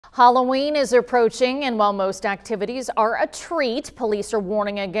Halloween is approaching, and while most activities are a treat, police are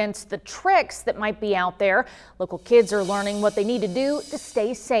warning against the tricks that might be out there. Local kids are learning what they need to do to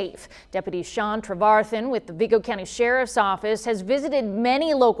stay safe. Deputy Sean Trevarthen with the Vigo County Sheriff's Office has visited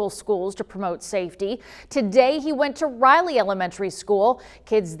many local schools to promote safety. Today he went to Riley Elementary School.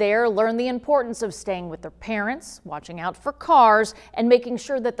 Kids there learn the importance of staying with their parents, watching out for cars, and making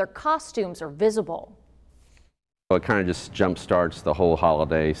sure that their costumes are visible. It kind of just jump starts the whole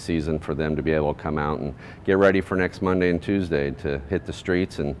holiday season for them to be able to come out and get ready for next Monday and Tuesday to hit the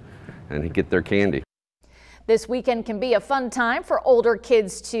streets and get their candy. This weekend can be a fun time for older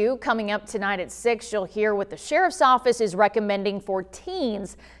kids too. Coming up tonight at 6, you'll hear what the Sheriff's Office is recommending for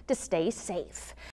teens to stay safe.